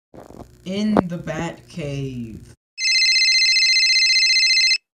In the Bat Cave.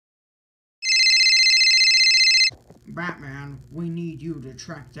 Batman, we need you to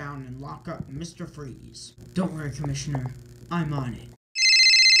track down and lock up Mr. Freeze. Don't worry, Commissioner. I'm on it.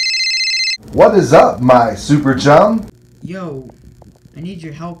 What is up, my super chum? Yo, I need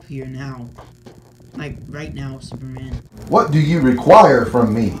your help here now. Like, right now, Superman. What do you require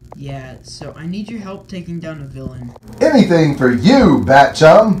from me? Yeah, so I need your help taking down a villain. Anything for you, Bat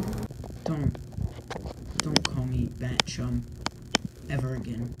Chum. Don't call me Bat Chum. Ever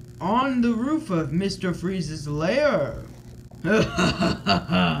again. On the roof of Mr. Freeze's lair.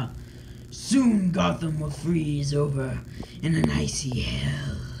 Soon Gotham will freeze over in an icy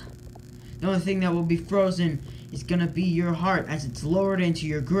hell. The only thing that will be frozen is gonna be your heart as it's lowered into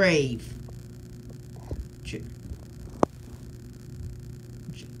your grave.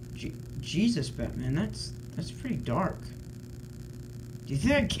 Jesus, Batman, that's pretty dark. Do you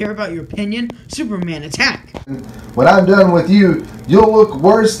think I care about your opinion? Superman, attack! When I'm done with you, you'll look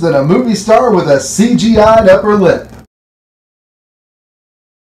worse than a movie star with a CGI'd upper lip.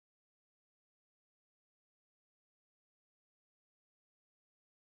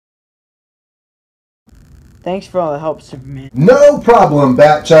 Thanks for all the help, Superman. No problem,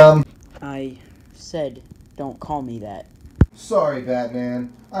 Bat Chum. I said, don't call me that. Sorry,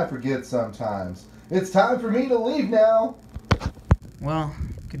 Batman. I forget sometimes. It's time for me to leave now. Well,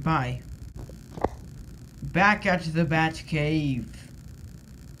 goodbye. Back out to the Bat Cave.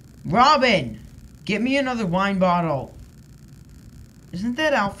 Robin! Get me another wine bottle. Isn't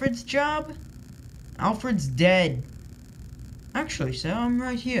that Alfred's job? Alfred's dead. Actually, sir, I'm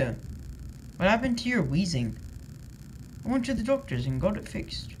right here. What happened to your wheezing? I went to the doctor's and got it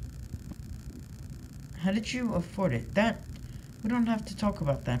fixed. How did you afford it? We don't have to talk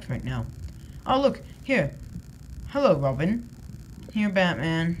about that right now. Oh, look, here. Hello, Robin. Here,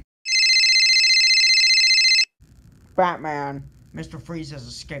 Batman. Batman, Mr. Freeze has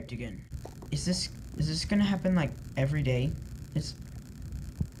escaped again. Is this gonna happen, like, every day?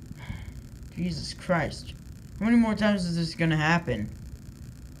 Jesus Christ. How many more times is this gonna happen?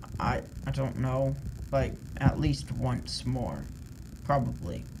 I don't know. Like, at least once more.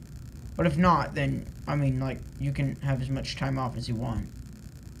 Probably. But if not, then, I mean, like, you can have as much time off as you want.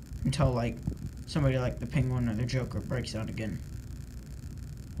 Until, like, somebody like the Penguin or the Joker breaks out again.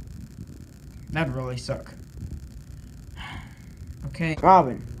 That'd really suck. Okay.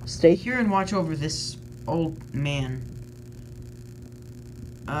 Robin, stay here and watch over this old man.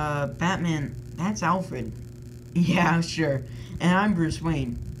 Batman, that's Alfred. Yeah, sure. And I'm Bruce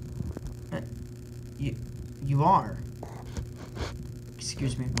Wayne. You are?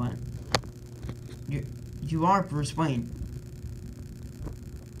 Excuse me, what? You are Bruce Wayne.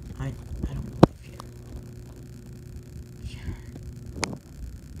 I don't believe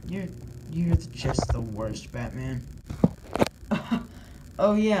you. You're just the worst, Batman.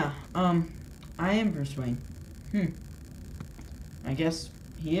 Oh yeah, I am Bruce Wayne. I guess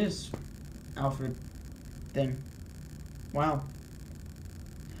he is Alfred, then. Wow.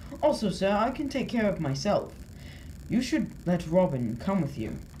 Also, sir, I can take care of myself. You should let Robin come with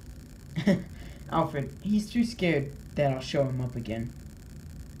you. Alfred, he's too scared that I'll show him up again.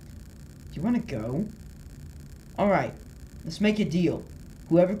 Do you want to go? Alright, let's make a deal.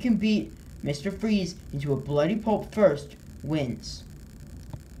 Whoever can beat Mr. Freeze into a bloody pulp first wins.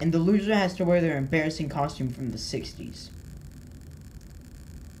 And the loser has to wear their embarrassing costume from the 60s.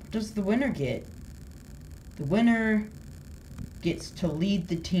 What does the winner get? The winner gets to lead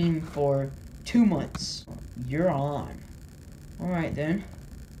the team for 2 months. You're on. Alright then.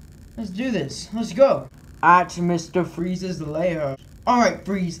 Let's do this. Let's go. At Mr. Freeze's lair. Alright,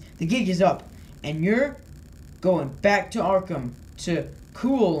 Freeze. The gig is up. And you're going back to Arkham to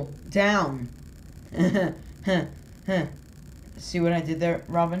cool down. See what I did there,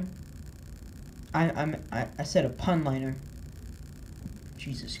 Robin? I said a pun liner.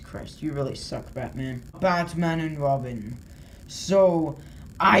 Jesus Christ, you really suck, Batman. Batman and Robin. So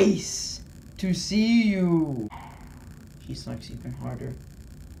ice to see you. He sucks even harder.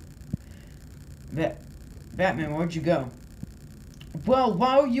 Batman, where'd you go? Well,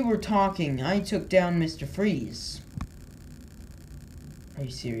 while you were talking, I took down Mr. Freeze. Are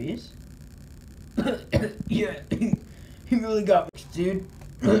you serious? Yeah, he really got me, dude.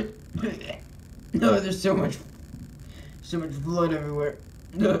 No, there's so much blood everywhere.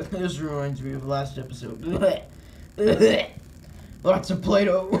 This reminds me of last episode. Lots of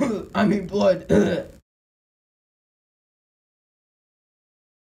Play-Doh. I mean blood.